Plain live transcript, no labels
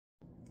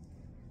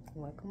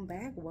Welcome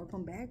back,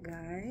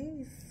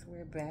 guys.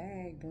 We're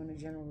back doing a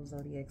general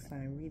zodiac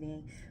sign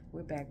reading.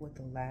 We're back with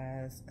the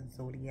last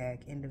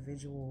zodiac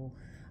individual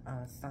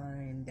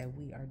sign that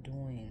we are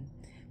doing.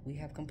 We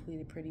have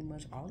completed pretty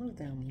much all of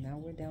them. Now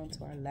we're down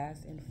to our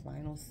last and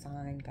final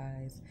sign,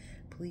 guys.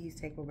 Please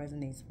take what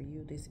resonates for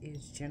you. This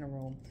is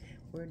general.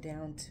 We're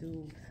down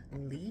to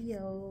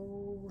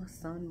Leo,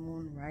 Sun,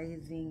 Moon,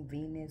 Rising,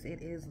 Venus.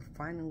 It is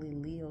finally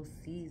Leo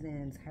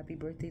seasons. Happy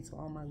birthday to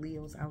all my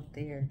Leos out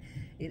there.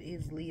 It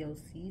is Leo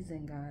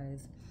season,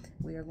 guys.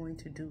 We are going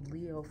to do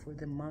Leo for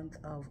the month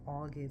of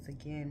August.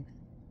 Again,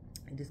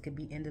 this could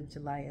be end of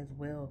July as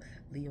well.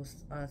 Leo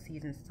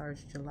season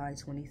starts July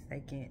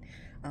 22nd.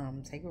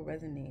 Take what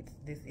resonates.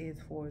 This is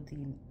for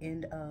the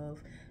end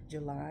of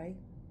July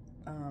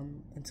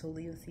until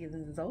Leo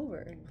season is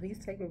over. Please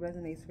take what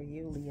resonates for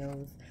you,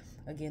 Leos.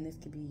 Again, this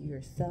could be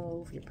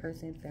yourself, your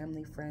person,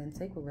 family, friend.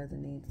 Take what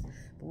resonates.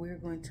 But we're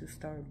going to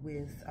start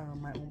with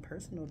my own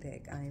personal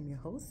deck. I am your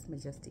host,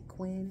 Majestic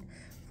Quinn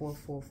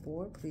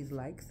 444. Please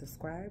like,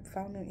 subscribe.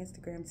 Follow me on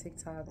Instagram,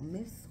 TikTok,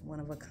 Miss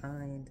One of a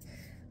Kind.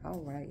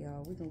 All right,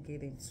 y'all. We're going to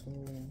get into...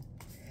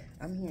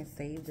 I'm here to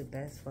save the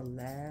best for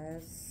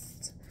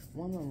last.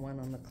 111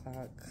 on the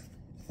clock.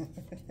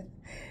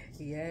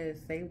 Yes,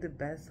 save the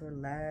best for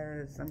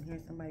last. I'm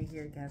hearing somebody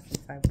here got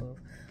some type of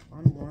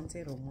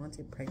unwanted or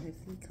wanted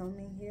pregnancy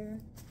coming here.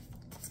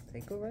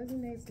 Take what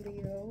resonates,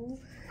 Leo.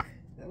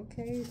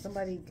 Okay,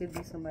 somebody could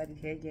be somebody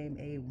head game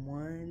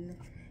A1.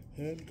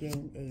 Head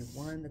game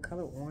A1. The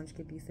color orange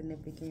could be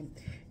significant.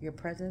 Your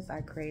presence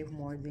I crave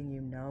more than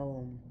you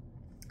know.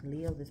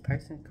 Leo, this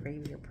person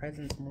craves your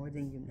presence more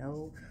than you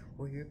know,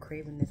 or you're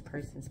craving this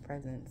person's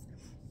presence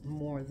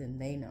more than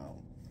they know.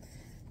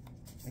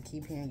 I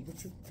keep hearing,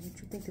 what you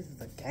think this is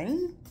a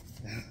game?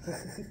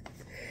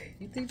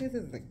 You think this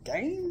is a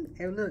game?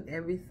 And look,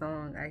 every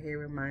song I hear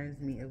reminds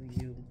me of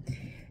you.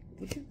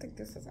 Would you think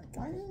this is a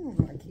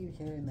game? I keep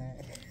hearing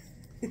that.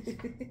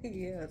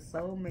 Yeah,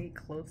 soulmate,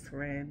 close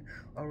friend,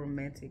 or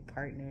romantic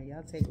partner.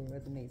 Y'all take what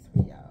resonates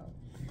for y'all.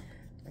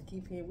 I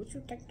keep hearing, would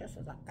you think this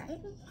is a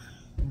game?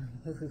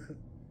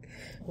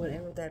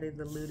 Whatever that is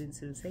alluding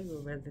to, take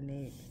what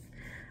resonates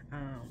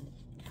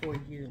for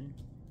you.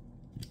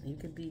 You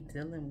could be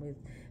dealing with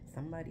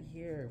somebody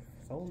here,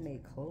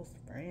 soulmate, close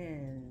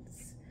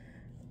friends.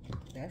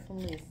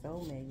 Definitely a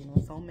soulmate. You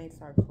know, soulmates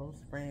are close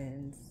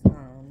friends.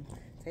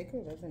 Take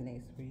what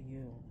resonates for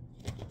you.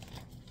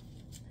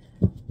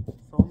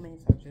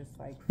 Soulmates are just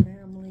like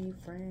family,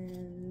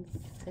 friends.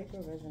 Take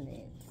what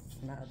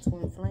resonates. Now, a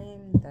twin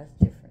flame, that's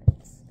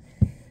different.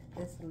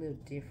 That's a little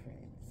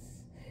different.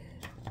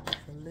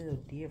 It's a little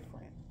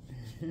different.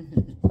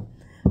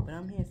 But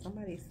I'm here.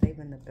 Somebody's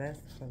saving the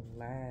best for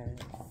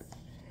last.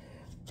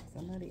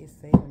 Somebody is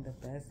saving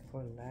the best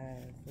for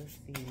last. Let's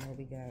see what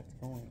we got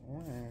going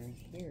on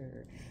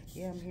here.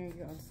 Yeah, I'm hearing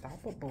you're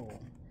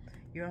unstoppable.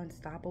 You're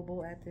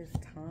unstoppable at this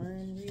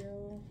time,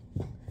 Leo.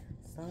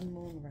 Sun,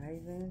 Moon,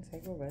 Rising.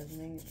 Take what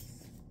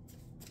resonates.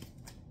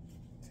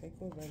 Take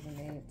what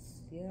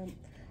resonates. Yeah,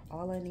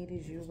 all I need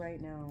is you right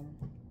now.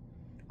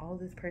 All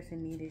this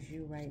person needs is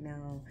you right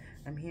now.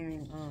 I'm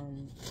hearing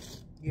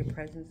your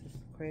presence is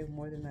crave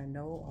more than I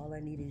know. All I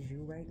need is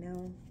you right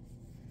now.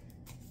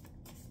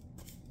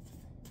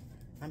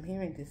 I'm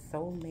hearing this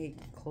soulmate,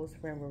 close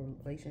friend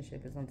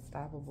relationship is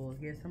unstoppable.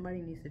 Yeah,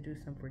 somebody needs to do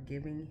some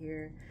forgiving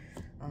here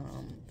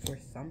for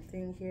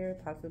something here,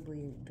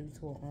 possibly due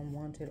to an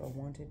unwanted or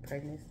wanted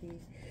pregnancy.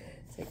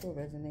 Take what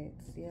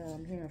resonates. Yeah,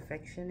 I'm hearing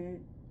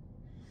affectionate.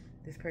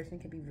 This person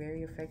can be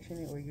very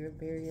affectionate, or you're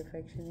very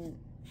affectionate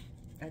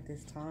at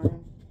this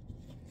time.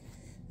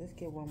 Let's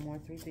get one more.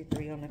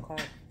 333 on the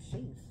clock.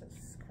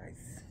 Jesus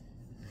Christ.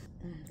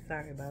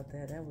 Sorry about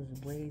that. That was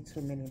way too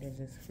many that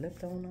just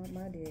flipped on up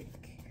my deck.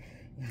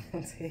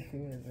 Take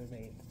what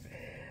resonates.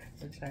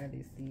 We're trying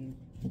to see.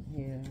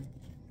 Yeah.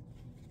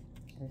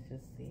 Let's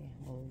just see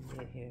what we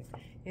get here.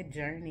 Your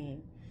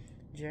journey.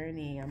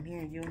 I'm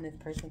hearing you and this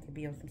person could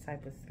be on some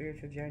type of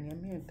spiritual journey.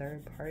 I'm hearing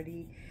third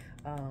party.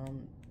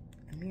 I'm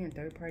hearing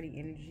third party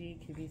energy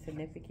could be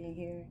significant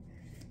here.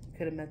 You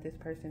could have met this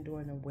person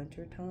during the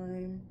winter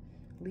time.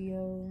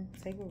 Leo,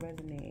 take what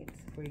resonates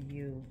for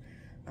you.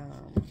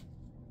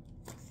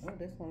 Oh,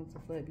 this one's a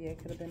flip. Yeah, it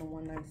could have been a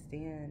one-night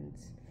stand.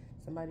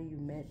 Somebody you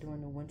met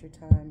during the winter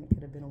time. It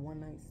could have been a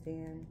one-night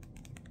stand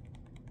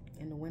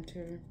in the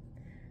winter.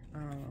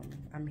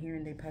 I'm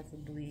hearing they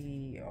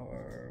possibly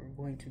are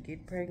going to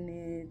get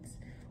pregnant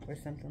or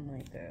something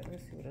like that.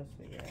 Let's see what else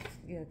we got.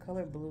 Yeah,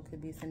 color blue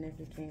could be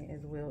significant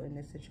as well in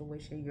this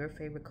situation. Your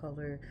favorite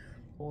color,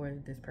 or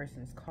this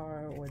person's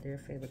car, or their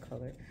favorite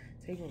color.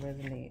 Take what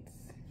resonates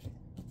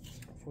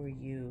for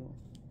you.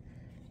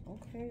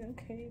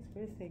 Okay.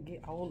 Spirit said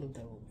get all of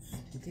those.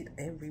 Get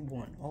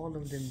everyone. All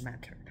of them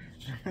matter.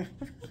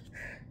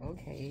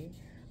 Okay.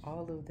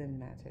 All of them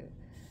matter.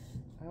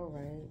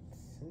 Alright.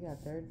 So we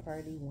got third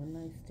party, one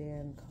night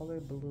stand, color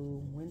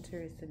blue.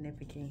 Winter is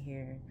significant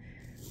here.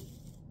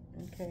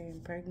 Okay.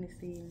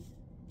 Pregnancy.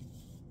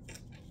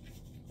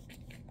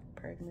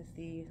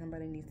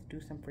 Somebody needs to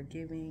do some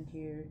forgiving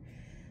here.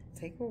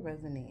 Take what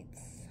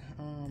resonates.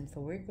 So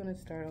we're going to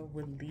start off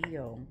with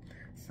Leo.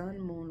 Sun,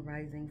 moon,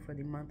 rising for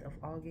the month of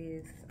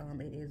August.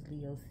 It is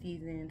Leo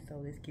season,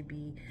 so this could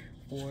be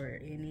for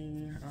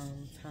any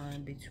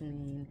time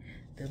between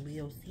the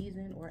Leo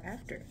season or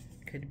after.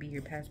 Could be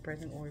your past,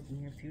 present, or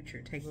near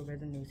future. Take what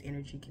resonates.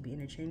 Energy can be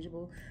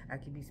interchangeable. I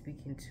could be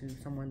speaking to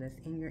someone that's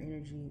in your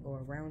energy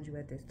or around you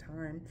at this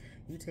time.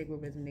 You take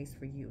what resonates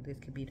for you. This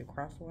could be the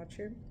cross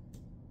watcher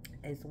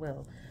as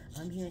well.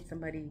 I'm hearing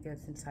somebody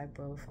get some type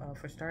of,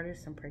 for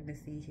starters, some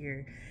pregnancy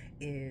here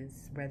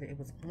is, whether it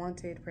was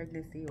wanted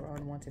pregnancy or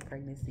unwanted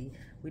pregnancy.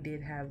 We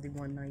did have the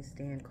one night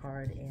stand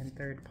card and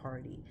third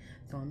party.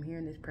 So I'm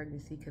hearing this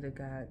pregnancy could have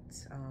got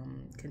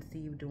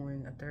conceived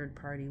during a third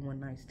party one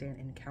night stand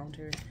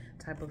encounter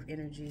type of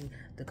energy.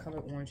 The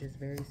color orange is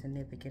very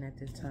significant at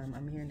this time.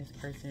 I'm hearing this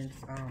person's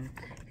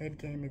head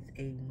game is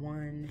a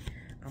 1.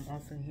 I'm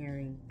also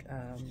hearing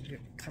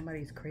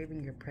somebody's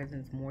craving your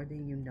presence more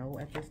than you know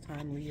at this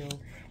time, Leo.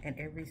 And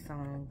every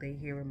song they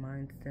hear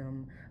reminds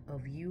them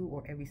of you,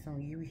 or every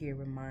song you hear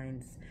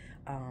reminds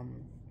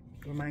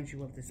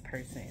you of this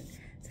person.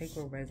 Take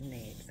what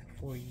resonates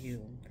for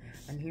you.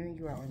 I'm hearing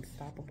you are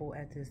unstoppable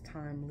at this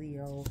time,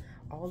 Leo.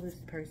 All this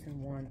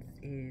person wants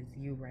is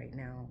you right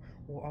now,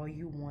 or all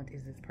you want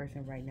is this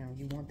person right now.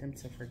 You want them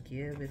to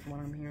forgive is what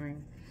I'm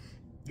hearing.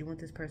 You want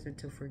this person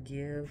to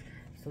forgive,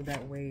 so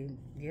that way,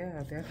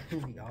 yeah,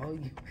 definitely.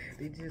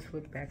 They just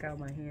flipped back out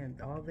my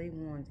hand. All they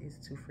want is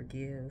to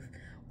forgive,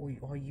 or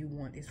all you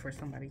want is for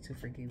somebody to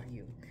forgive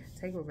you.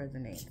 Take what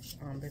resonates.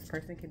 This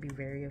person can be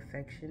very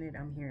affectionate.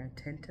 I'm here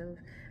attentive,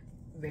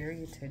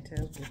 very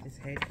attentive with this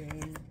head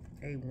game.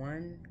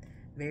 A1,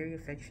 very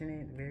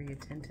affectionate, very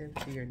attentive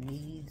to your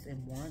needs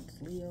and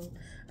wants, Leo.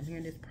 I'm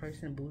hearing this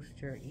person boost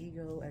your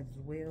ego as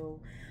well.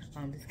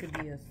 This could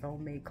be a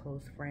soulmate,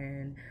 close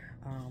friend,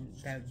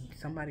 that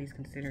somebody's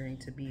considering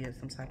to be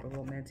some type of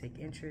romantic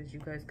interest. You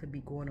guys could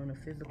be going on a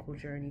physical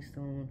journey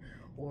soon,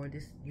 or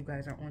you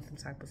guys are on some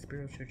type of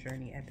spiritual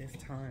journey at this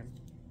time.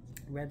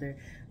 Whether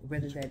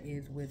that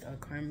is with a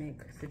karmic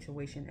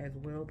situation as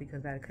well,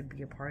 because that could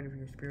be a part of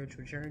your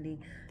spiritual journey,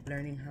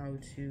 learning how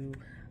to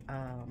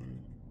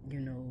you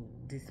know,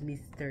 dismiss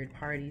third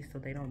parties so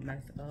they don't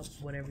mess up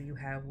whatever you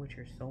have with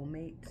your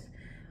soulmates.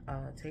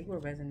 Take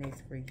what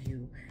resonates for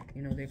you.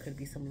 You know, there could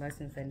be some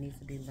lessons that needs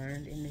to be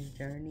learned in this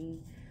journey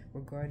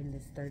regarding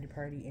this third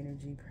party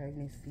energy,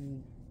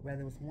 pregnancy,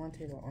 whether it's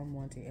wanted or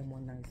unwanted, and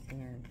one night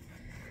stand.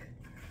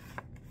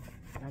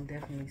 I'm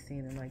definitely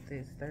seeing it like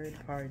this: third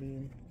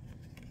party,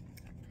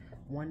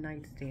 one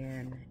night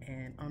stand,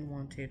 and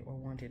unwanted or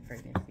wanted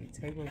pregnancy.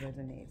 Take what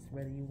resonates,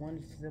 whether you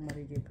wanted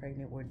somebody to get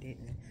pregnant or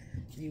didn't.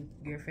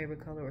 Your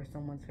favorite color or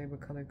someone's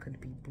favorite color could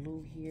be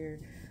blue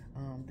here.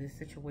 This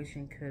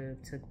situation could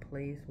have took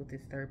place with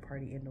this third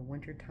party in the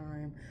winter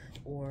time,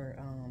 or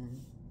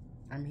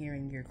I'm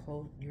hearing your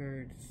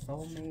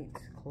soulmate,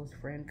 close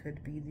friend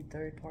could be the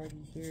third party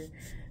here.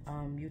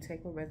 You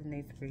take what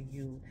resonates for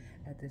you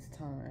at this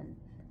time,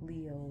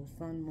 Leo.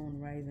 Sun, moon,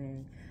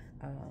 rising.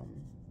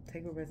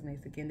 Take what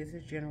resonates. Again, this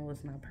is general,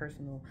 it's not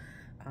personal.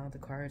 The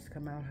cards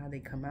come out how they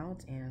come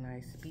out, and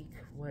I speak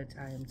what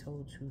I am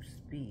told to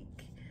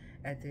speak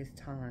at this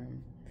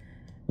time.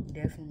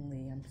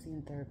 Definitely, I'm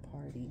seeing third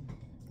party.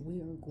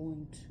 We are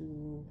going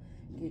to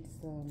get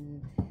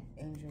some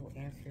angel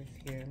answers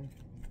here.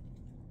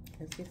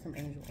 Let's get some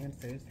angel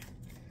answers.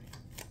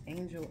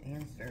 Angel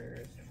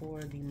answers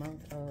for the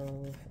month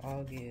of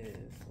August,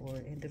 or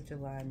end of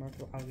July,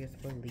 month of August,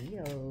 for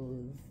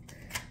Leos.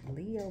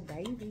 Leo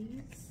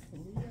babies.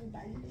 Leo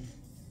babies.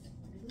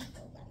 Leo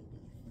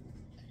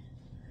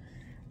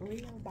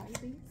babies. Leo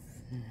babies.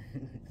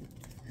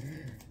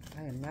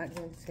 I am not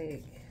going to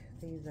take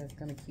things that's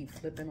going to keep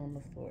flipping on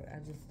the floor. I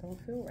just don't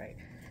feel right.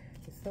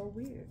 It's so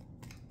weird.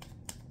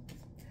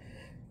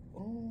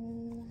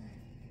 Oh,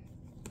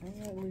 all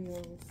right,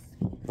 Leos.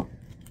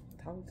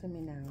 Talk to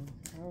me now.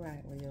 All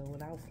right, Leo,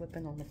 without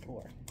flipping on the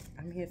floor.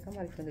 I'm here.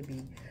 Somebody's going to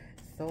be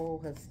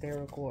so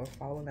hysterical or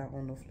falling out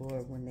on the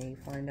floor when they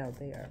find out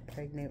they are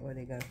pregnant, or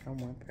they got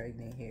someone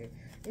pregnant here.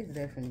 It's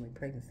definitely,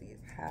 pregnancy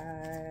is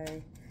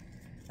high.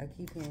 I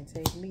keep hearing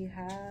take me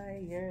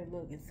high. Yeah,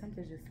 look, it's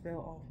something just fell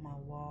off my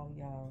wall,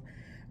 y'all.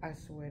 I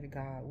swear to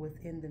God,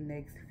 within the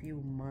next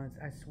few months,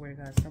 I swear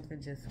to God,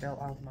 something just fell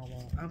off my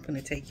wall. I'm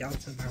gonna take y'all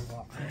to my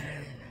wall.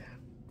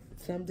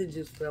 Something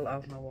just fell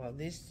off my wall.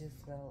 This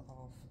just fell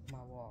off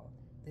my wall.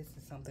 This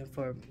is something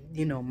for,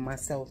 you know,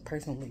 myself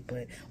personally,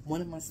 but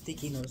one of my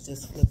sticky notes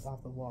just flipped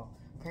off the wall.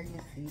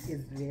 Pregnancy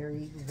is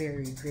very,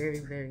 very, very,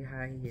 very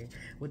high here.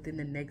 Within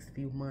the next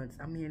few months,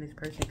 I'm hearing this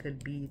person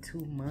could be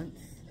 2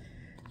 months.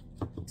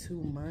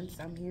 2 months.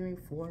 I'm hearing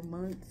 4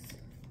 months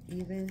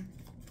even.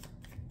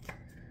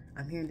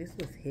 I'm hearing this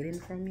was hidden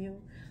from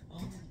you. Oh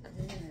my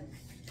goodness.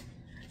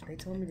 They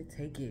told me to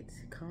take it.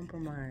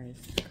 Compromise.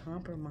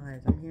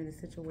 Compromise. I'm hearing the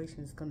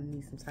situation is going to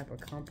need some type of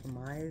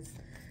compromise.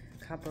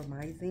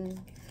 Compromising.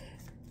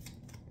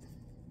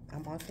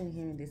 I'm also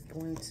hearing this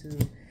going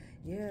to,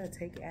 yeah,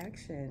 take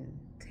action.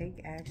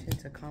 Take action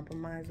to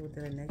compromise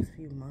within the next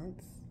few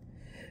months.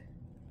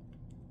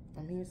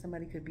 I'm hearing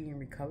somebody could be in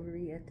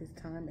recovery at this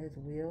time as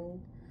well.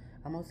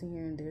 I'm also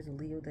hearing there's a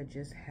Leo that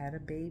just had a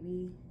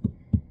baby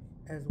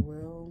as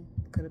well.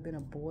 Could have been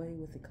a boy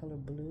with the color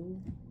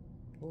blue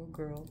or a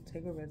girl.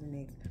 Take what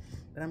resonates.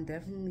 But I'm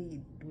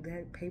definitely,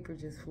 that paper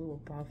just flew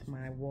up off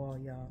my wall,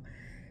 y'all.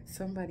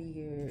 Somebody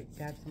here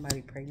got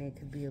somebody pregnant.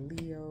 Could be a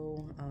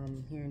Leo.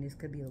 Hearing this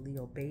could be a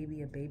Leo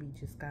baby. A baby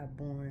just got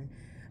born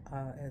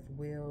as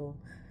well.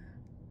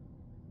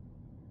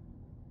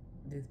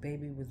 This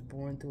baby was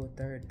born through a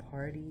third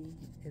party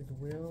as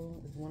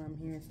well, is what I'm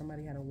hearing.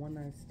 Somebody had a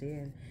one-night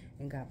stand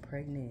and got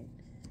pregnant.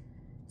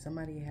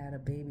 Somebody had a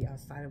baby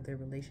outside of their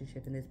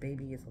relationship, and this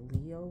baby is a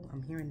Leo.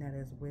 I'm hearing that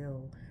as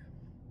well.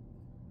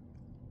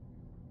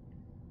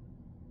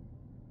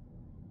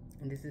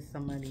 And this is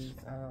somebody's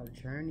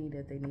journey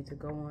that they need to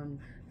go on,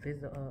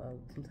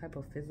 some type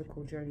of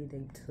physical journey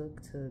they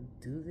took to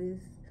do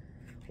this.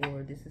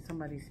 Or this is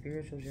somebody's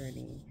spiritual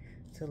journey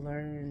to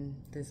learn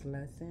this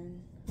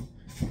lesson.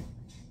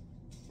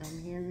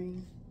 I'm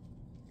hearing.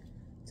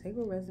 Take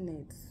what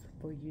resonates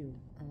for you.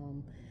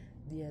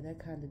 Yeah, that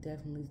kind of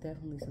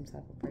definitely some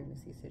type of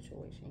pregnancy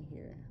situation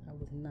here. I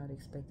was not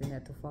expecting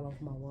that to fall off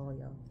my wall,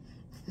 y'all.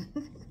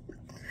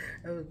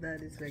 I was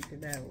not expecting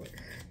that one.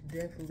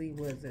 Definitely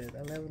wasn't.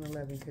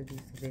 1111 could be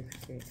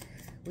significant.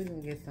 We're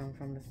gonna get some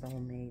from the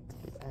soulmates.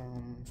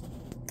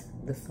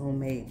 The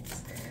soulmate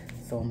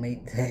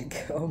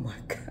deck. Oh my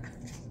gosh.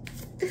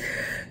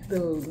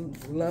 The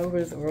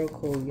Lovers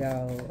Oracle,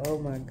 y'all. Oh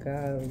my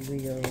God,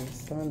 Leo.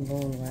 Sun,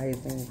 moon,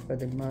 rising for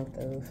the month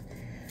of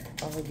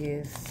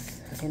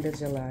August. End of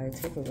July.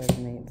 Take what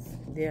resonates.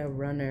 Yeah,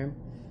 running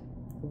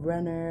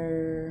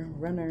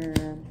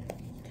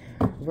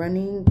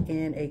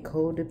in a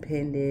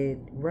codependent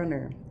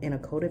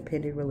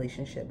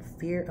relationship.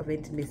 Fear of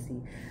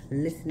intimacy.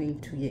 Listening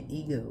to your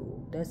ego.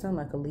 That sounds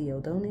like a Leo,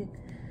 don't it?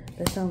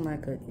 That sounds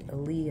like a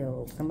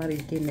Leo.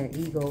 Somebody's getting their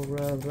ego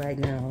rubbed right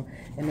now,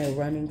 and they're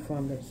running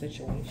from their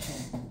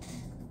situation.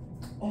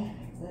 Oh my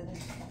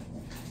goodness.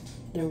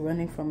 They're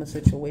running from a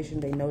situation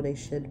they know they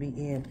should be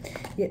in.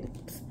 Yet,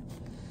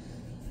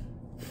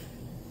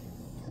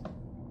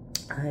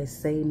 I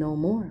say no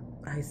more.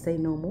 I say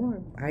no more.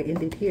 I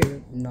end it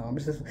here. No, I'm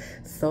just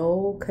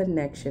soul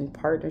connection,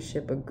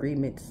 partnership,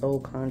 agreement, soul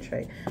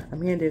contract.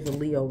 I'm hearing there's a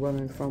Leo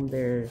running from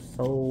their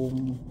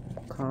soul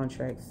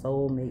contract,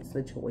 soulmate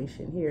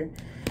situation here.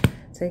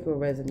 Take what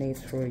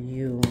resonates for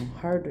you.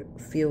 Heart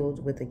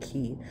filled with a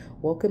key.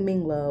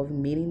 Welcoming love,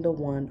 meeting the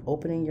one,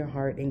 opening your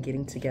heart, and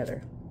getting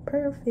together.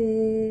 Perfect.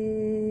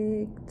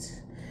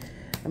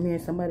 I'm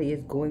hearing somebody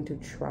is going to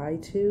try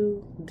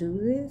to do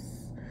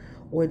this,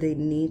 or they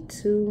need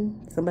to.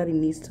 Somebody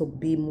needs to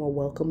be more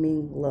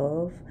welcoming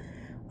love.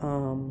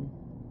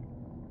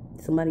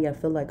 Somebody I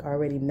feel like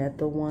already met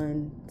the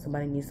one.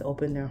 Somebody needs to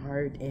open their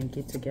heart and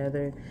get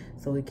together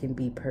so it can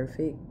be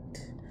perfect,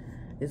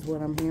 is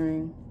what I'm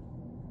hearing.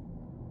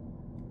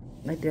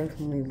 I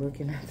definitely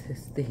looking at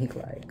this thing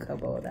like,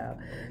 come on out.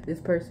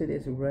 This person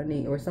is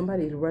running, or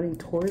somebody is running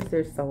towards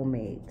their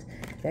soulmate.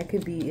 That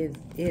could be it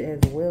as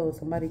well.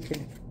 Somebody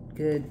could,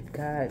 good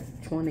God,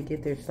 trying to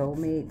get their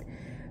soulmate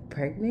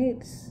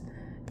pregnant,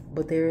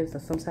 but there is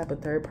some type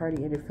of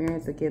third-party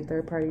interference. Again,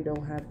 third party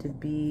don't have to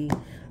be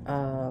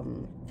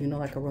you know,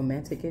 like a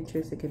romantic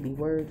interest. It could be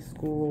work,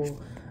 school,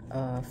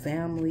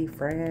 family,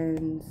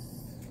 friends.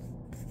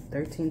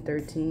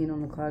 1313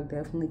 on the clock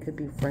definitely could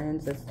be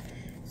friends that's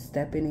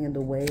stepping in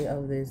the way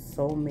of this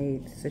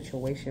soulmate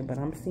situation. But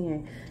I'm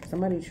seeing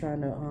somebody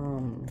trying to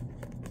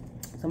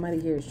somebody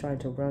here is trying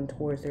to run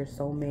towards their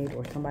soulmate,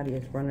 or somebody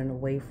is running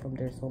away from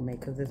their soulmate,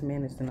 because this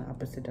man is in the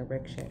opposite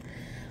direction.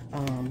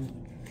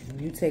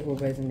 You take what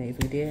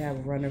resonates. We did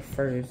have runner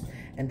first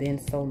and then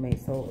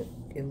soulmate, so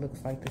it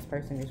looks like this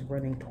person is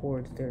running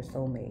towards their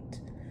soulmate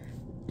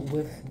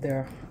with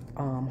their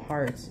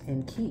hearts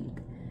and key.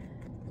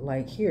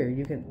 Like here,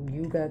 you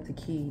got the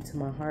key to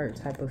my heart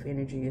type of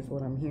energy is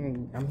what I'm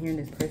hearing. I'm hearing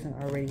this person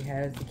already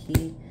has the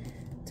key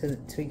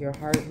to your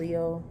heart,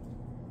 Leo.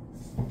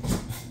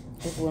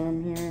 Is what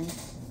I'm hearing.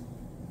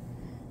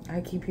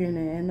 I keep hearing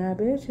that, and I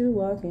bet you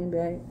walking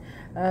back.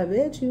 I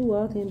bet you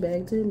walking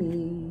back to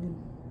me.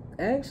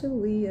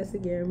 Actually, that's a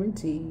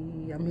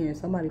guarantee. I'm hearing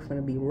somebody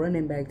finna be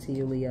running back to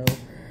you, Leo.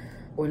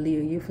 Or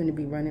Leo, you finna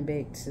be running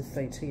back to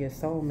your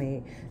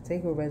soulmate.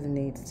 Take what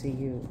resonates to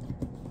you.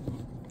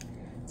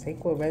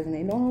 Take what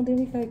resonates. Oh, then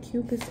we got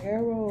Cupid's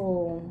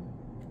arrow.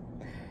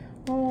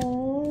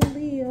 Oh,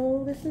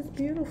 Leo, this is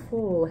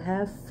beautiful.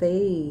 Have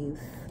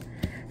faith.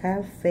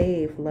 Have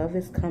faith. Love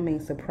is coming.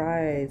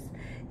 Surprise.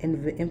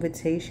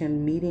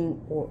 Invitation, meeting,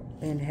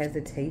 and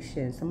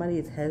hesitation. Somebody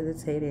is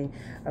hesitating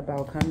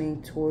about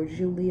coming towards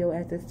you, Leo,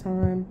 at this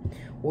time.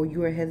 Or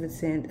you are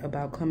hesitant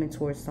about coming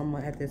towards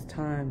someone at this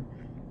time.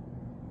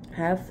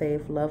 Have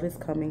faith. Love is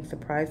coming.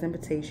 Surprise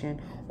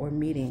invitation or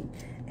meeting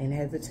and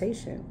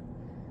hesitation.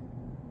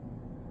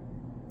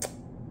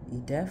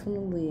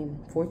 Definitely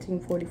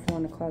 1444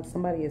 on the clock.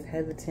 Somebody is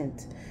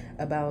hesitant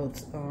about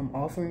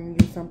offering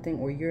you something,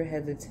 or you're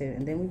hesitant.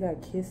 And then we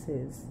got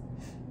kisses.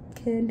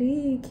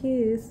 Candy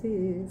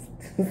kisses.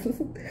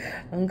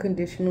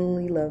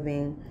 Unconditionally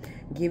loving.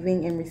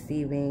 Giving and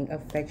receiving,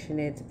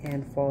 affectionate,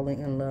 and falling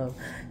in love.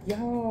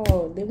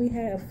 Y'all, then we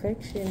had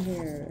affection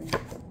here.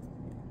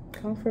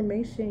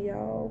 Confirmation,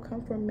 y'all.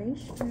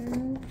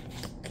 Confirmation.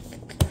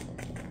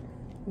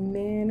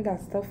 Man,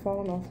 got stuff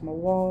falling off my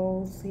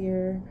walls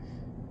here.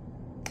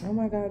 Oh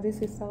my God,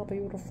 this is so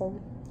beautiful.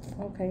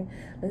 Okay,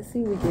 let's see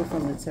what we get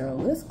from the tarot.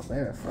 Let's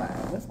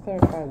clarify. Let's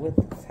clarify with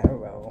the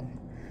tarot.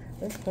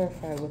 Let's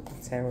clarify with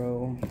the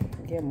tarot.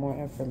 Get more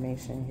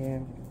information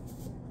here.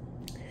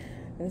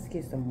 Let's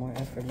get some more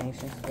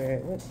information,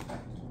 Spirit. What?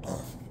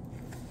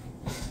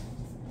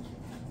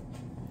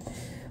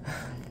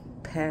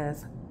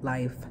 Past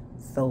life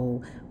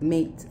soul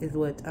mate is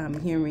what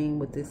I'm hearing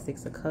with this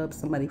Six of Cups.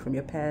 Somebody from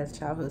your past,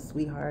 childhood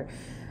sweetheart,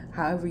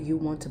 however you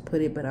want to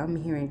put it. But I'm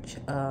hearing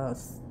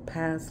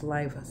past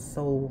life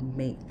soul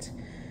mate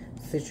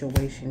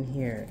situation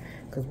here,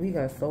 because we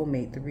got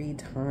soulmate 3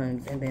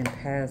 times and then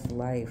past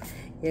life.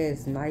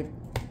 Yes, Knight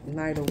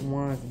of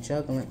Wands,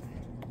 juggling.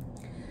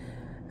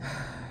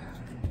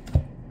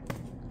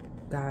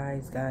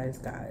 Guys.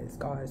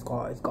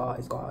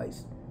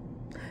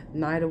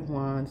 Knight of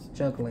Wands,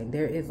 juggling.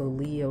 There is a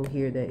Leo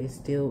here that is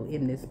still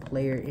in this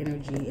player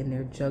energy, and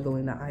they're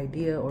juggling the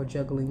idea or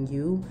juggling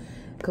you.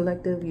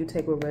 Collective, you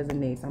take what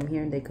resonates. I'm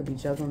hearing they could be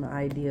juggling the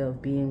idea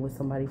of being with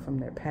somebody from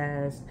their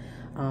past.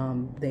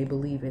 They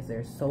believe is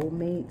their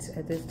soulmate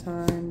at this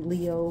time,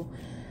 Leo.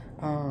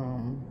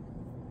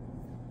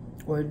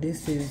 Or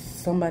this is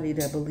somebody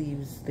that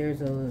believes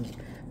there's a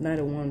Knight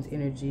of Wands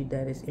energy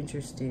that is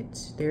interested.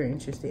 They're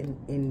interested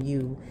in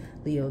you,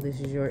 Leo.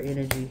 This is your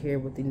energy here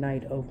with the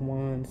Knight of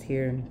Wands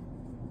here.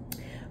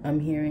 I'm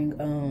hearing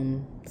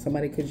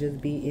somebody could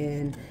just be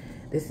in.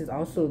 This is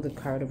also the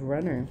card of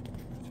Runner.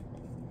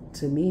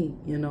 To me,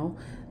 you know,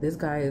 this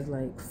guy is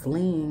like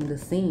fleeing the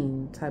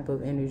scene type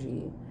of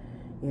energy.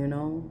 You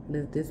know,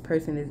 this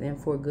person is in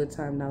for a good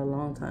time, not a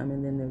long time,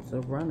 and then there's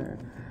a runner.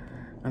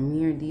 I'm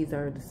hearing these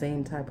are the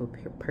same type of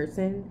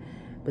person,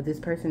 but this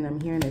person I'm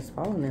hearing is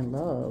falling in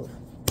love.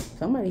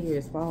 Somebody here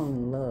is falling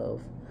in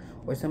love,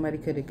 or somebody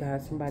could have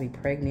got somebody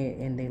pregnant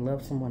and they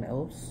love someone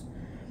else.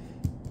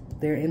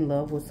 They're in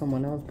love with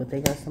someone else, but they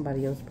got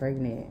somebody else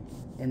pregnant,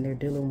 and they're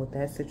dealing with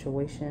that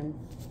situation.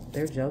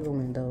 They're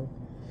juggling though.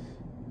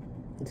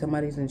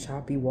 Somebody's in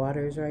choppy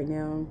waters right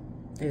now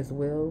as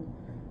well.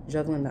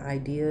 Juggling the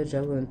idea,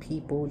 juggling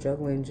people,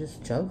 juggling.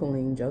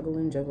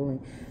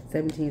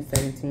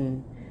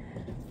 1717.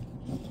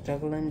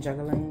 Juggling.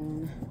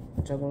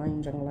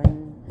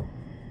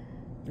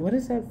 What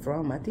is that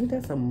from? I think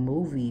that's a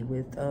movie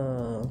with,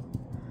 I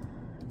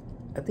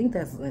think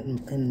that's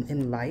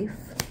in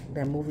Life.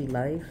 That movie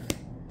Life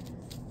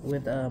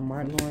with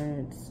Martin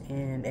Lawrence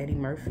and Eddie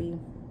Murphy.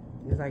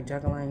 It's like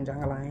juggling,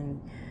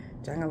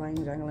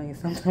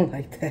 something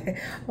like that.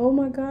 Oh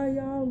my God,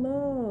 y'all,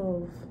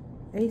 love.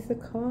 Ace of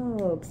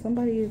Cups.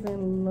 Somebody is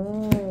in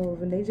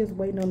love and they just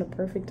waiting on the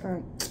perfect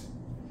time.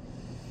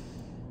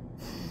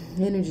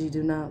 Energy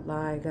do not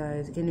lie,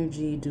 guys.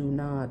 Energy do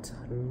not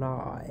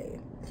lie.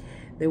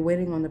 They're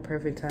waiting on the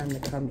perfect time to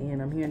come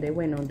in. I'm hearing they're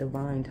waiting on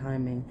divine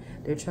timing.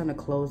 They're trying to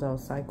close out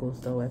cycles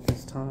though at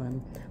this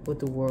time with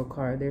the World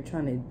card. They're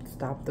trying to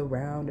stop the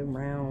round and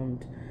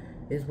round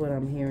is what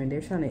I'm hearing. They're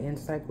trying to end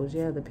cycles.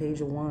 Yeah, the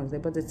Page of Wands. They're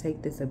about to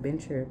take this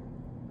adventure.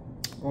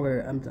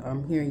 Or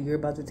I'm hearing you're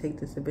about to take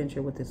this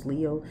adventure with this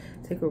Leo.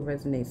 Take what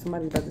resonates.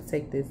 Somebody's about to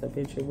take this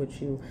adventure with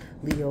you,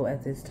 Leo,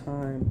 at this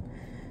time.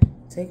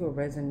 Take what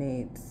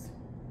resonates.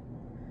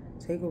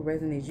 Take what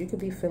resonates. You could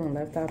be feeling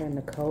left out in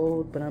the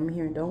cold, but I'm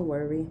hearing don't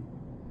worry.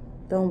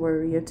 Don't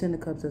worry. Your 10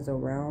 of Cups is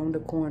around the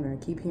corner.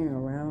 Keep hearing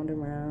around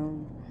and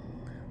around.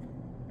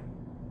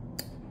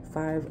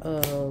 5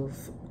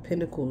 of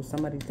Pentacles.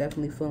 Somebody's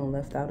definitely feeling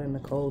left out in the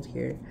cold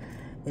here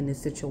in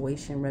this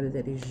situation, whether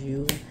that is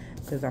you.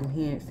 Because I'm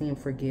seeing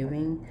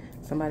forgiving.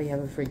 Somebody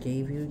haven't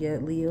forgave you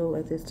yet, Leo,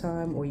 at this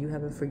time. Or you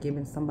haven't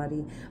forgiven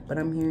somebody. But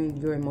I'm hearing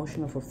your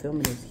emotional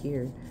fulfillment is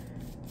here.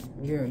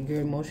 You're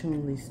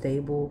emotionally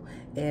stable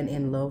and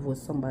in love with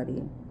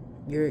somebody.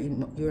 You're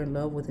in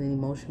love with an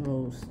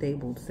emotional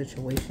stable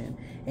situation.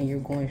 And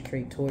you're going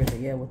straight towards it.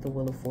 Yeah, with the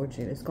Wheel of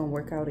Fortune. It's going to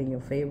work out in your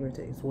favor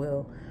as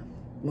well.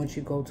 Once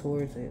you go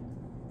towards it.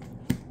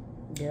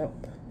 Yep.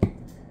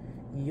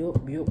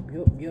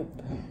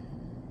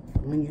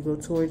 When you go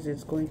towards it,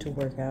 it's going to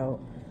work out.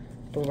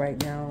 But right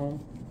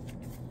now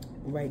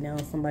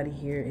somebody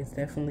here is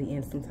definitely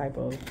in some type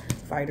of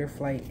fight or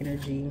flight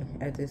energy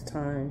at this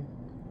time.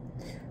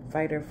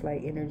 Fight or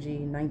flight energy.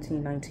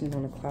 1919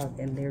 on the clock,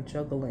 and they're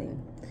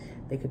juggling.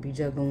 They could be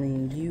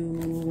juggling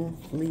you,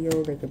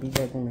 Leo. They could be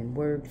juggling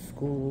work,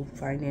 school,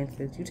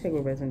 finances. You take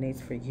what resonates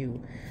for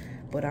you.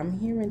 But I'm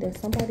hearing that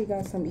somebody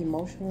got some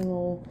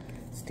emotional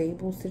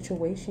stable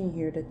situation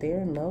here that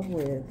they're in love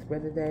with,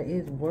 whether that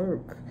is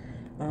work.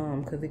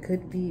 Because it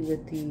could be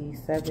with the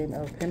 7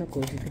 of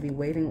Pentacles. You could be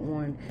waiting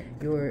on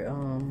your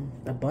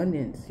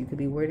abundance. You could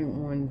be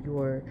waiting on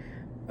your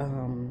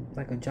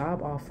like a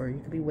job offer. You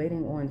could be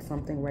waiting on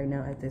something right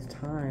now at this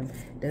time.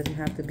 It doesn't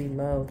have to be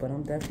love, but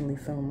I'm definitely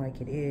feeling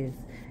like it is.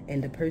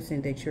 And the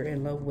person that you're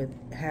in love with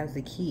has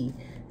the key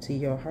to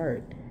your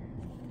heart.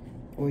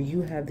 or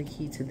you have the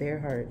key to their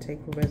heart.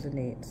 Take what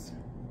resonates.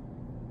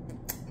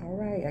 All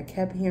right, I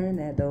kept hearing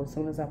that though as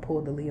soon as I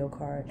pulled the Leo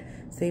card,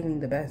 saving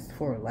the best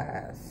for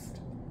last.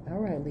 All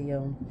right,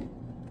 Leo,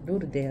 do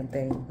the damn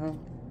thing, huh?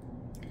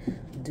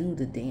 Do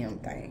the damn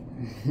thing.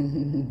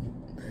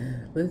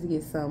 Let's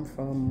get some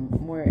from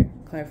more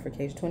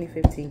clarification.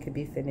 2015 could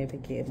be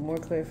significant. More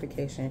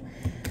clarification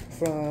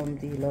from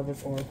the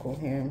Lovers Oracle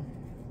here.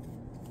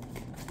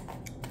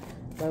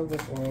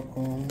 Lovers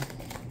Oracle.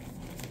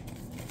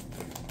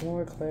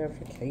 More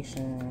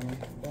clarification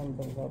from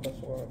the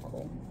Lovers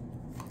Oracle.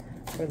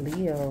 For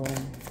Leo.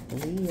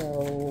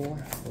 Leo.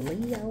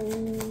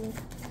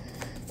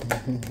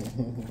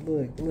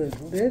 Look,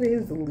 that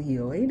is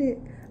Leo, ain't it?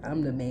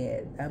 I'm the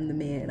man,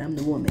 I'm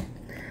the woman.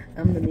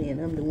 I'm the man,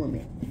 I'm the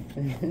woman.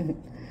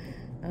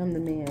 I'm the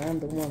man, I'm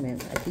the woman.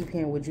 I keep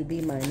hearing, would you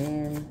be my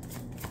man?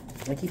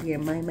 I keep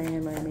hearing, my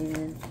man, my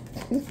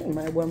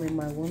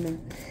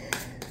woman.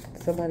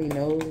 Somebody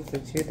knows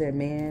that you're their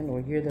man or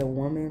you're their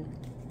woman.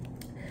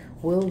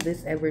 Will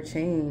this ever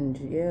change?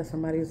 Yeah,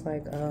 somebody's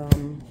like,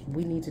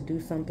 we need to do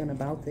something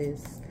about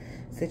this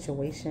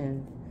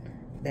situation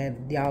that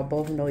y'all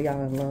both know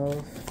y'all in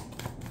love.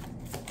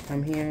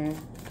 I'm hearing.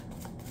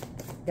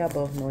 Y'all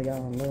both know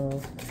y'all in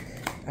love.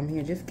 I'm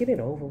here. Just get it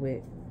over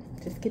with.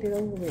 Just get it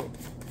over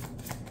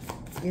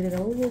with. Get it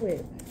over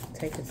with.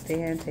 Take a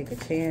stand. Take a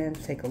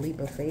chance. Take a leap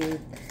of faith.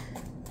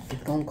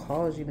 It's going to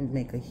cause you to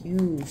make a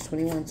huge,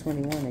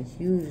 2121, a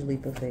huge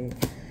leap of faith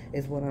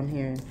is what I'm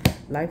hearing.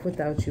 Life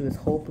without you is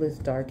hopeless,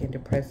 dark, and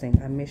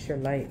depressing. I miss your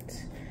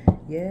light.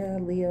 Yeah,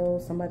 Leo,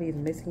 somebody is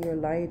missing your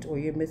light or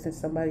you're missing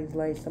somebody's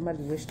light.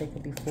 Somebody wish they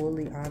could be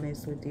fully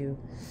honest with you.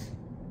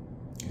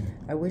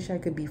 I wish I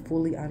could be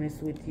fully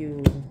honest with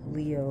you,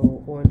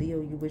 Leo. Or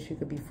Leo, you wish you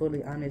could be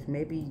fully honest.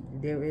 Maybe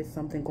there is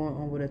something going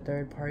on with a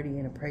third party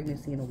in a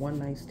pregnancy and a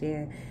one-night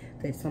stand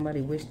that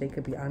somebody wish they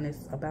could be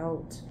honest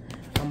about.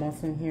 I'm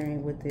also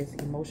hearing with this,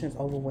 emotions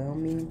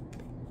overwhelm me.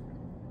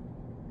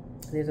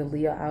 There's a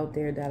Leo out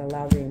there that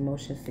allow their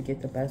emotions to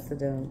get the best of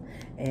them.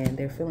 And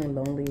they're feeling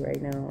lonely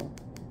right now.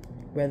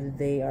 Whether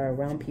they are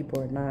around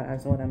people or not,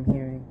 that's what I'm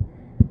hearing.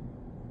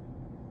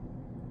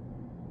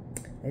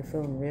 They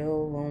feeling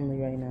real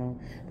lonely right now.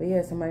 But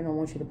yeah, somebody don't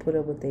want you to put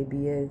up with their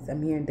BS.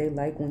 I'm hearing they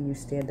like when you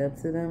stand up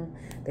to them.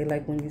 They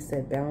like when you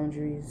set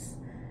boundaries.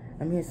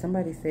 I'm hearing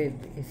somebody said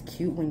it's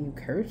cute when you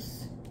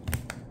curse.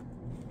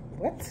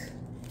 What?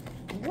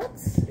 What?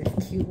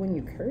 It's cute when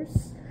you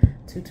curse?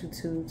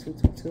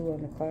 222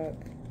 on the clock.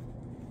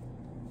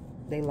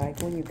 They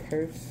like when you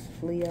curse,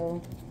 Leo.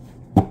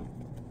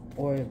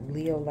 Or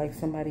Leo like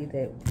somebody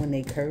that when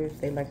they curse,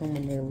 they like them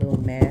when they're a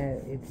little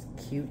mad. It's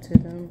cute to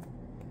them.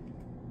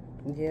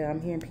 Yeah,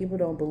 I'm hearing people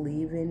don't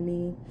believe in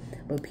me,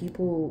 but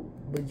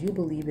you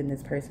believe in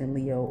this person,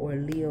 Leo, or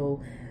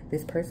Leo,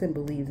 this person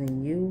believes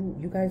in you.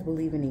 You guys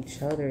believe in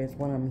each other is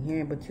what I'm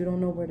hearing, but you don't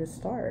know where to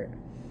start.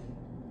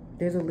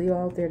 There's a Leo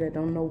out there that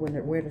don't know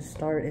where to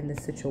start in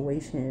this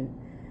situation,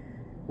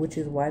 which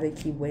is why they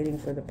keep waiting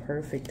for the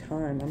perfect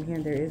time. I'm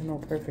hearing there is no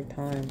perfect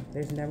time.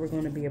 There's never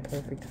going to be a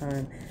perfect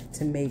time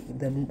to make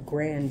the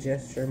grand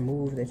gesture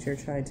move that you're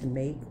trying to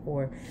make,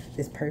 or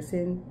this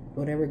person,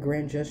 whatever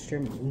grand gesture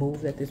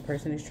move that this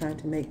person is trying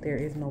to make, there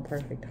is no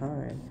perfect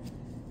time.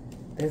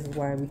 This is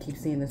why we keep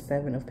seeing the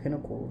 7 of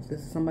Pentacles.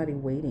 This is somebody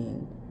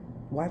waiting,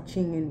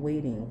 watching and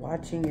waiting,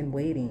 watching and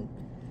waiting.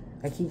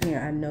 I keep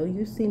hearing, I know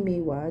you see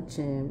me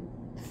watching.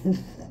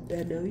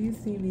 I know you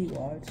see me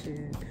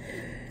watching.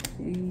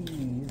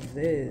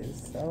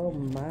 Jesus, oh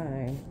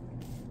my.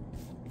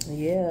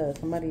 Yeah,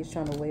 somebody's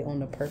trying to wait on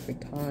the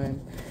perfect time.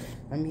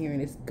 I'm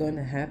hearing it's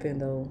gonna happen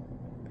though.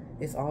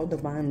 It's all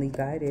divinely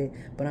guided,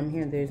 but I'm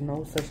hearing there's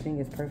no such thing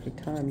as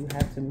perfect time. You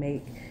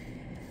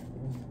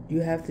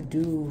have to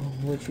do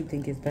what you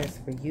think is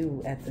best for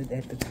you at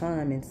the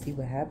time and see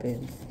what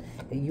happens.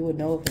 And you would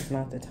know if it's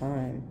not the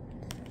time.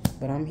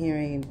 But I'm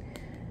hearing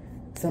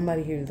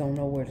somebody here don't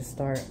know where to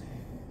start.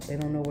 They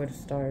don't know where to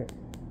start.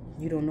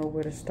 You don't know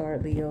where to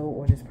start, Leo,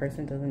 or this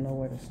person doesn't know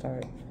where to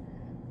start.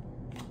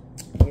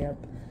 Yep.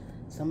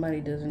 Somebody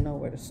doesn't know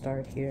where to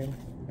start here.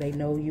 They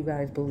know you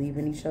guys believe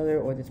in each other,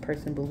 or this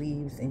person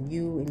believes in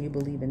you and you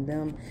believe in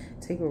them.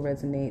 Take what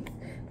resonates.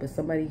 But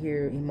somebody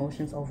here,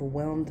 emotions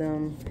overwhelm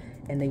them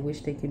and they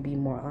wish they could be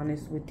more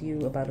honest with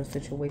you about a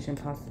situation,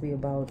 possibly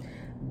about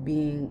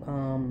being,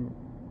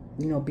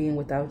 being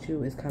without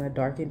you is kind of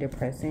dark and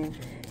depressing,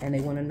 and they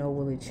want to know,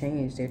 will it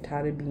change? They're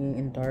tired of being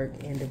in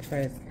dark and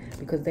depressed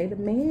because they the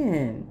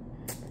man.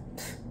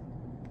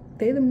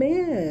 They the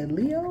man,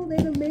 Leo. They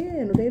the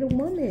man. They the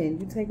woman.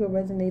 You take what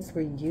resonates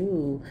for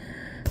you.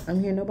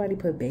 I'm here. Nobody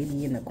put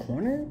baby in the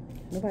corner.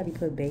 Nobody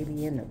put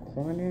baby in the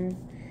corner.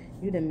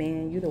 You the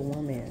man. You the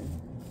woman.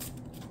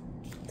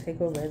 Take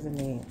what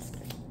resonates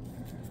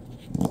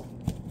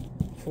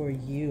for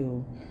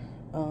you.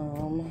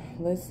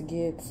 Let's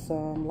get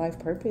some life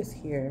purpose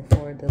here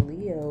for the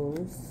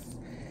Leos.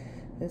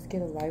 Let's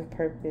get a life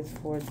purpose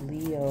for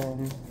Leo.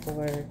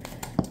 For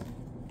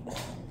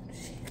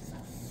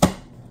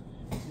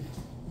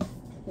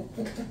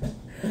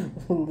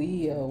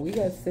Leo, we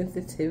got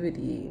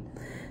sensitivity.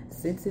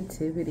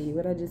 Sensitivity.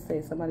 What I just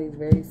say? Somebody's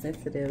very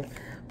sensitive,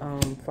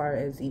 far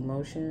as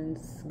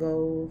emotions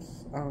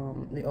goes.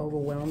 It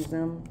overwhelms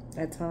them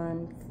at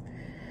times.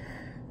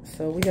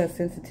 So we got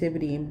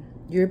sensitivity.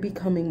 You're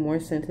becoming more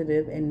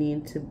sensitive and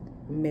need to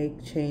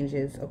make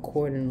changes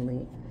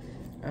accordingly.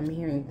 I'm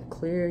hearing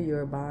clear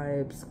your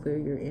vibes, clear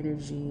your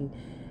energy.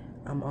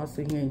 I'm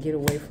also hearing get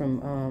away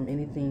from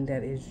anything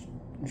that is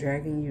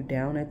dragging you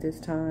down at this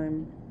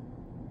time.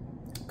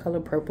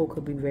 Color purple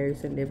could be very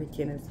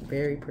significant. It's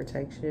very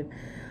protective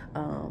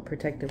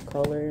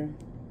color.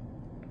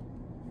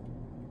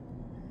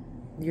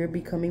 You're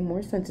becoming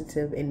more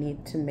sensitive and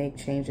need to make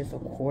changes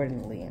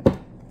accordingly.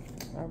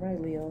 All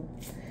right, Leo.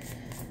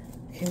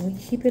 Can we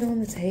keep it on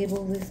the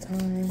table this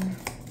time?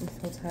 I'm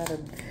so tired of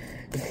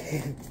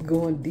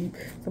going deep.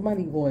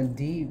 Somebody going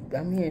deep.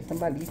 I'm hearing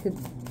somebody, you could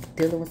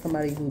dealing with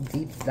somebody who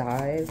deep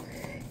dives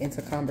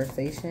into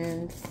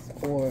conversations,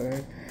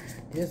 or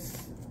just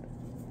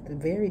a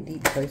very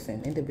deep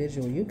person,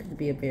 individual. You could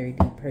be a very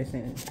deep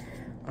person,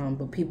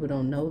 but people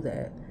don't know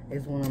that,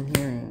 is what I'm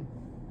hearing.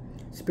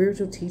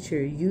 Spiritual teacher,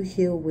 you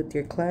heal with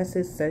your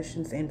classes,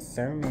 sessions, and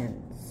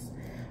sermons.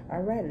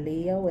 All right,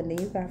 Leo, and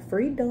then you got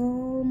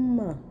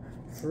freedom.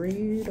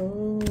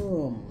 Freedom.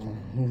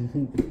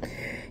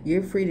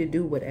 You're free to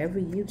do whatever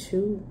you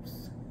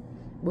choose.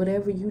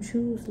 Whatever you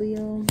choose,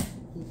 Leo.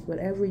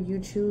 Whatever you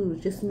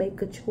choose. Just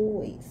make a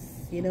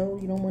choice. You know,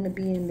 you don't want to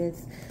be in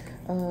this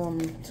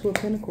Two of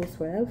Pentacles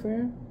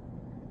forever.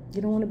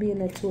 You don't want to be in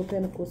that Two of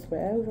Pentacles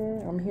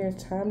forever. I'm here.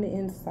 It's time to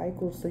end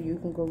cycles so you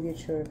can go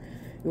get your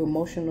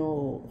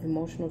emotional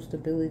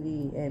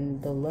stability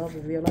and the love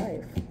of your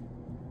life.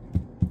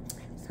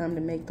 It's time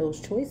to make those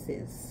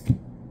choices.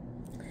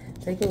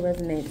 Take what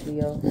resonates,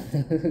 Leo.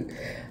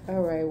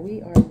 All right,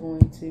 we are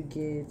going to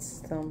get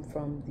some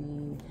from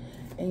the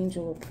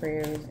Angel of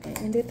Prayers and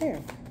end it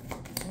there.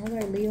 All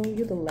right, Leo,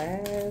 you're the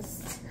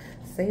last.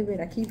 Save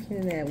it. I keep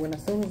hearing that.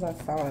 As soon as I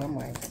saw it, I'm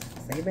like,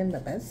 saving the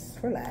best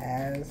for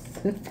last.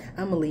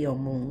 I'm a Leo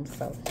moon,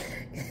 so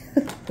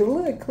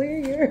look, clear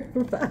your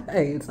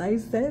vibes. I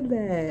said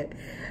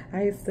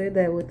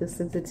that with the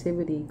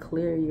sensitivity.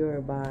 Clear your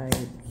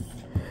vibes.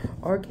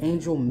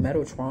 Archangel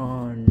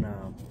Metatron.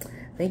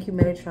 Thank you,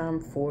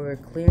 Metatron, for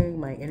clearing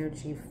my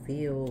energy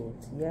field.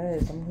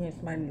 Yes, I'm hearing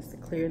somebody needs to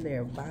clear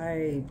their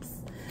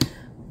vibes.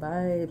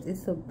 Vibes.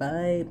 It's a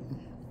vibe.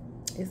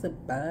 It's a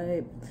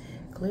vibe.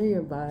 Clear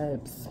your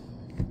vibes.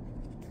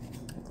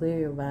 Clear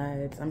your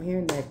vibes. I'm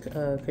hearing that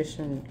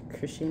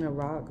Christina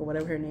Rock, or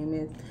whatever her name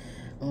is.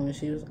 When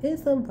she was,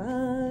 it's a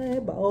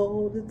vibe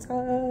all the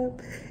time.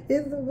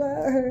 It's a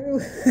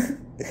vibe.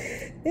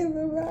 It's a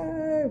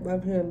vibe.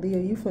 I'm hearing, Leo,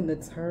 you finna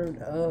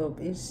turn up.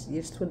 It's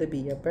gonna be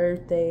your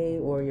birthday,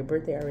 or your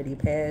birthday already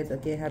passed.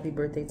 Again, happy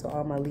birthday to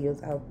all my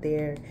Leos out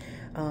there,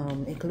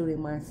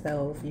 including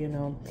myself. You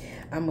know,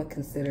 I'm a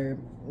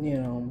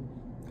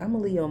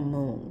Leo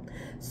moon.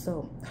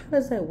 So how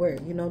does that work?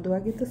 You know, do I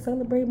get to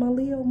celebrate my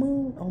Leo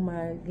moon on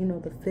my,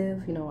 the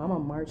 5th? You know, I'm a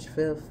March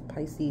 5th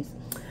Pisces,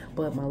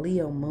 but my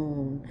Leo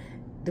moon,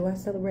 do I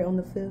celebrate on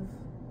the 5th?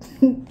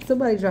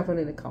 Somebody drop it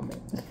in the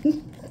comments.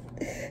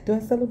 Do I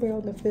celebrate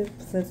on the 5th,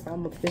 since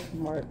I'm a 5th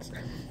March?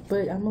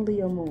 But I'm a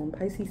Leo moon,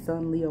 Pisces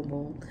sun, Leo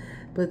moon.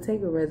 But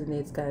take what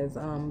resonates, guys.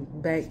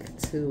 Back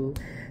to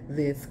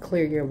this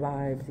clear your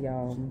vibes,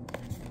 y'all.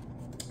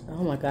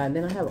 Oh my God.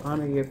 Then I have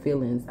honor your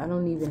feelings. I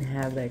don't even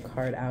have that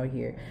card out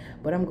here,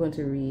 but I'm going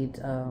to read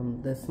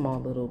the small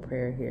little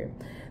prayer here.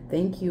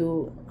 Thank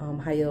you,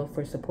 Hayel,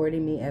 for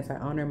supporting me as I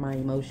honor my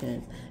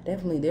emotions.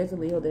 Definitely, there's a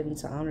Leo that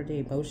needs to honor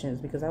their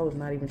emotions, because I was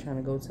not even trying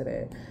to go to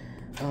that.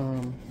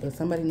 But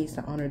somebody needs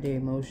to honor their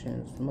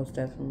emotions, most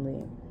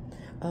definitely.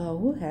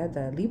 Who had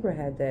that? Libra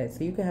had that.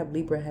 So you could have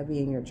Libra heavy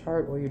in your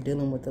chart, or you're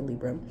dealing with the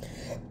Libra.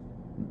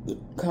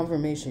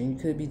 Confirmation, you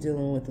could be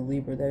dealing with a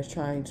Libra that's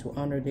trying to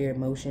honor their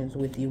emotions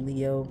with you,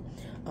 Leo.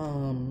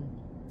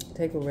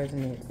 Take what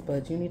resonates,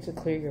 but you need to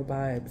clear your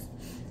vibes.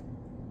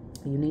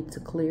 You need to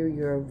clear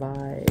your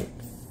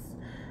vibes.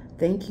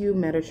 Thank you,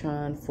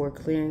 Metatron, for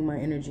clearing my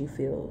energy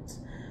fields.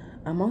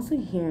 I'm also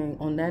hearing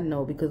on that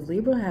note, because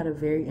Libra had a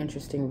very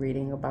interesting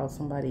reading about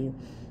somebody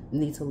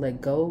need to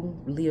let go.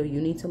 Leo, you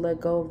need to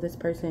let go of this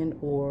person,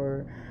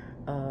 or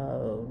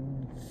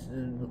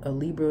a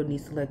Libra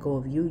needs to let go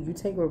of you. You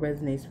take what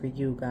resonates for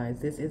you, guys.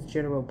 This is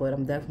general, but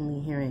I'm definitely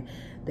hearing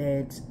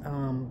that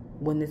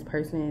when this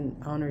person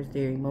honors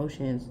their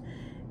emotions,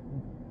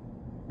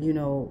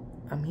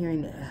 I'm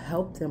hearing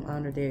help them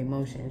honor their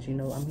emotions.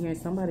 I'm hearing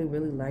somebody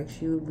really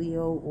likes you,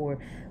 Leo, or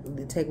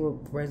take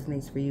what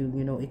resonates for you.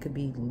 It could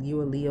be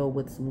you, a Leo,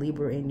 with some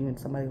Libra in you, and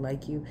somebody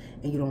like you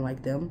and you don't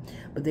like them.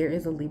 But there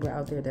is a Libra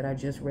out there that I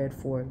just read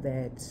for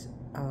that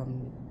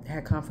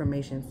had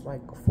confirmations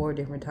like 4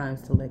 different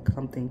times to let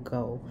something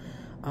go.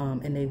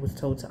 And they was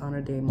told to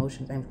honor their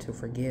emotions and to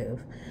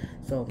forgive.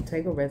 So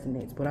take what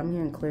resonates. But I'm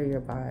hearing clear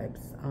your vibes.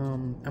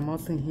 I'm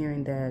also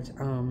hearing that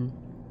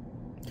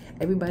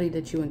everybody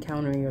that you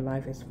encounter in your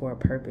life is for a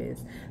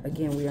purpose.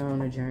 Again, we are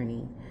on a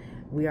journey.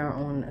 We are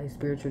on a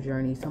spiritual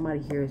journey.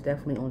 Somebody here is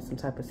definitely on some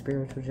type of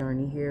spiritual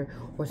journey here,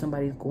 or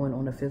somebody's going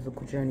on a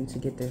physical journey to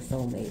get their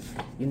soulmate.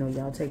 You know,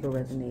 y'all take what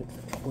resonates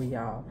for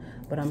y'all.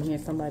 But I'm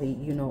hearing somebody,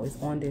 you know, is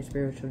on their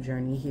spiritual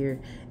journey here,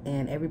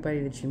 and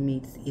everybody that you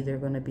meet is either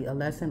going to be a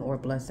lesson or a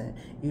blessing.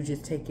 You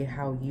just take it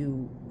how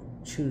you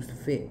choose to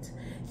fit,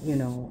 you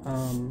know.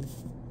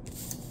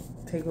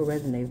 Take what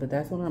resonates, but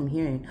that's what I'm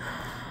hearing.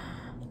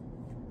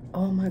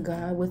 Oh my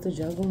God, with the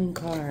juggling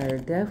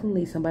card,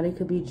 definitely somebody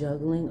could be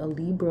juggling a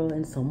Libra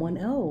and someone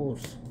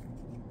else.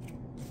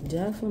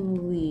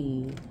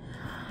 Definitely.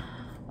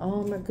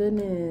 Oh my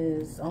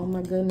goodness. Oh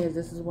my goodness.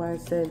 This is why I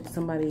said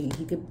somebody,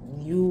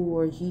 you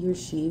or he or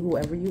she,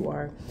 whoever you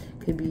are,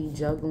 could be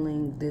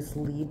juggling this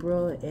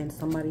Libra and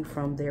somebody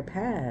from their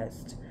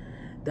past.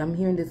 I'm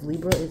hearing this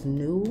Libra is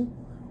new.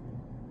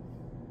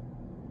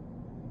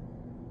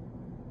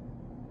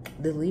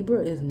 The Libra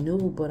is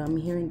new, but I'm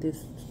hearing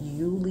this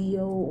you,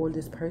 Leo, or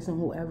this person,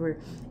 whoever,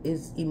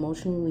 is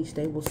emotionally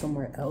stable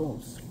somewhere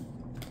else.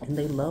 And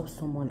they love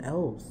someone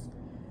else.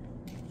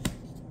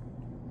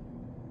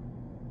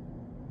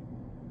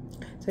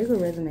 Take what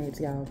resonates,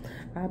 y'all.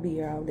 I'll be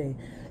here all day.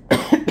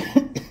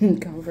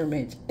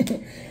 Confirmation.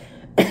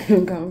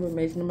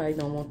 Confirmation. Nobody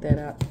don't want that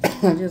out.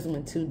 I just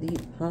went too deep,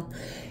 huh?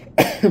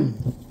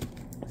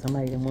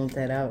 Somebody didn't want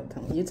that out.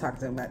 You talk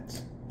too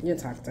much. You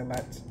talk too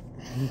much.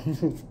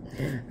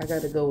 I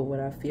gotta go with what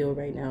I feel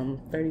right now.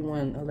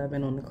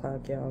 31:11 on the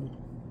clock, y'all.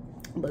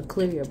 But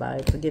clear your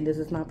vibes. Again, this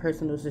is not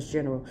personal, this is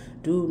general.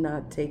 Do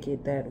not take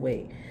it that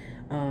way.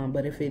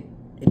 But if it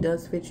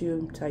does fit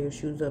you, tie your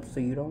shoes up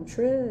so you don't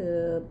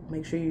trip.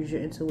 Make sure you use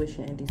your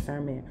intuition and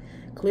discernment.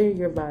 Clear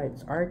your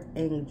vibes.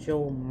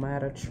 Archangel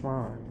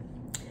Metatron.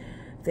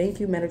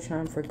 Thank you,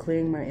 Metatron, for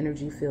clearing my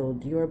energy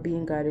field. You are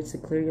being guided to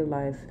clear your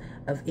life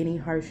of any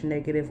harsh,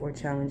 negative, or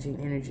challenging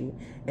energy.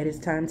 It is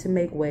time to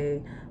make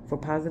way for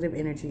positive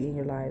energy in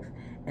your life.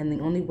 And the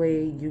only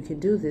way you can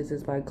do this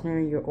is by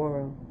clearing your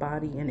aura,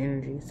 body, and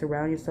energy.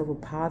 Surround yourself with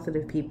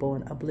positive people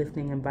and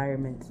uplifting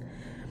environments.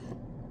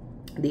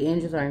 The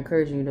angels are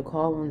encouraging you to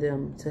call on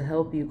them to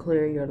help you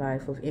clear your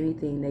life of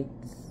anything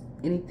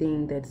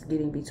that's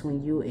getting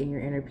between you and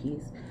your inner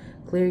peace.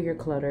 Clear your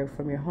clutter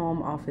from your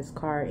home, office,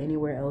 car,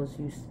 anywhere else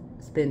you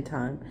spend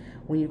time.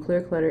 When you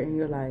clear clutter in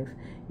your life,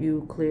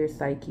 you clear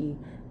psyche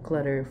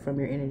clutter from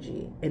your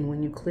energy. And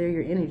when you clear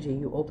your energy,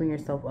 you open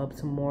yourself up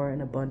to more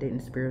and abundant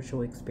and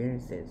spiritual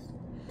experiences.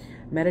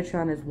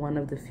 Metatron is one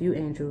of the few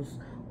angels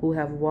who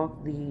have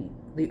walked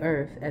the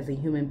earth as a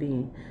human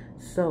being.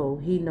 So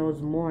he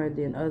knows more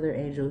than other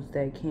angels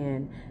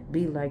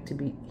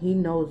he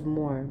knows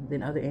more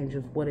than other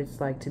angels what it's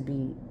like to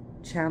be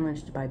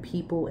challenged by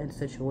people and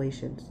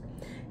situations.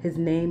 His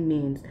name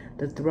means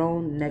the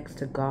throne next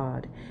to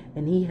God,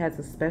 and he has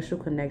a special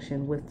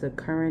connection with the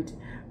current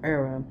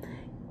era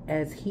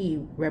as he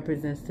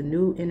represents the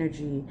new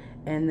energy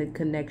and the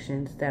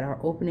connections that are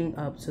opening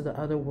up to the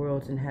other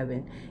worlds in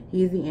heaven.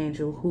 He is the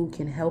angel who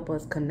can help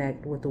us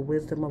connect with the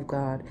wisdom of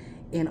God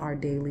in our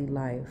daily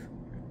life.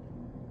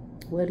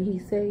 What did he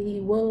say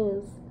he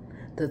was?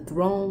 The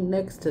throne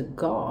next to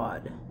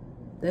God.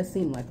 That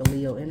seemed like a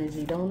Leo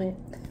energy, don't it?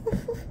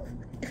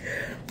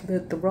 The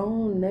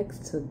throne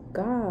next to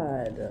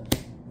God.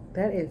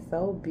 That is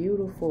so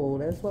beautiful.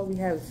 That's why we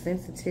have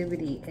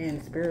sensitivity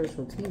and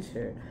spiritual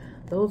teacher.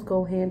 Those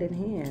go hand in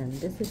hand.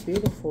 This is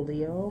beautiful,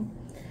 Leo.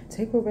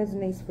 Take what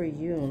resonates for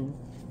you.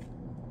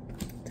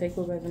 Take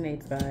what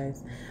resonates,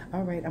 guys.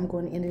 All right, I'm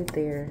going to end it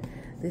there.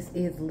 This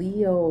is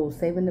Leo,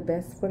 saving the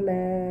best for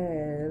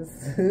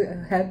last.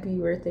 Happy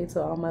birthday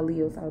to all my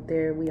Leos out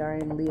there. We are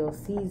in Leo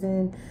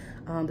season.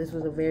 This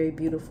was a very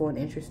beautiful and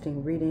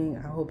interesting reading.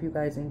 I hope you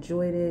guys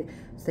enjoyed it.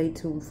 Stay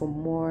tuned for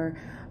more.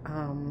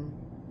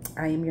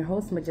 I am your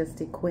host,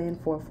 Majestic Quinn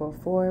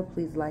 444.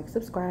 Please like,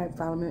 subscribe,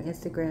 follow me on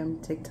Instagram,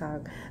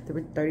 TikTok,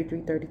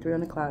 3333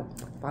 on the clock.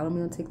 Follow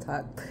me on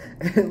TikTok,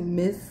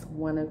 Miss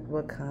One of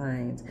a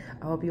Kind.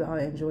 I hope you all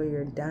enjoy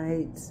your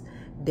night,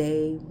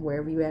 day,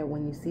 wherever you at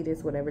when you see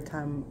this, whatever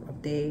time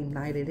of day,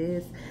 night it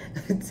is.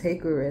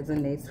 Take what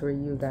resonates for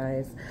you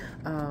guys.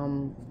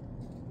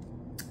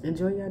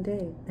 Enjoy your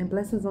day and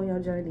blessings on your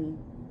journey.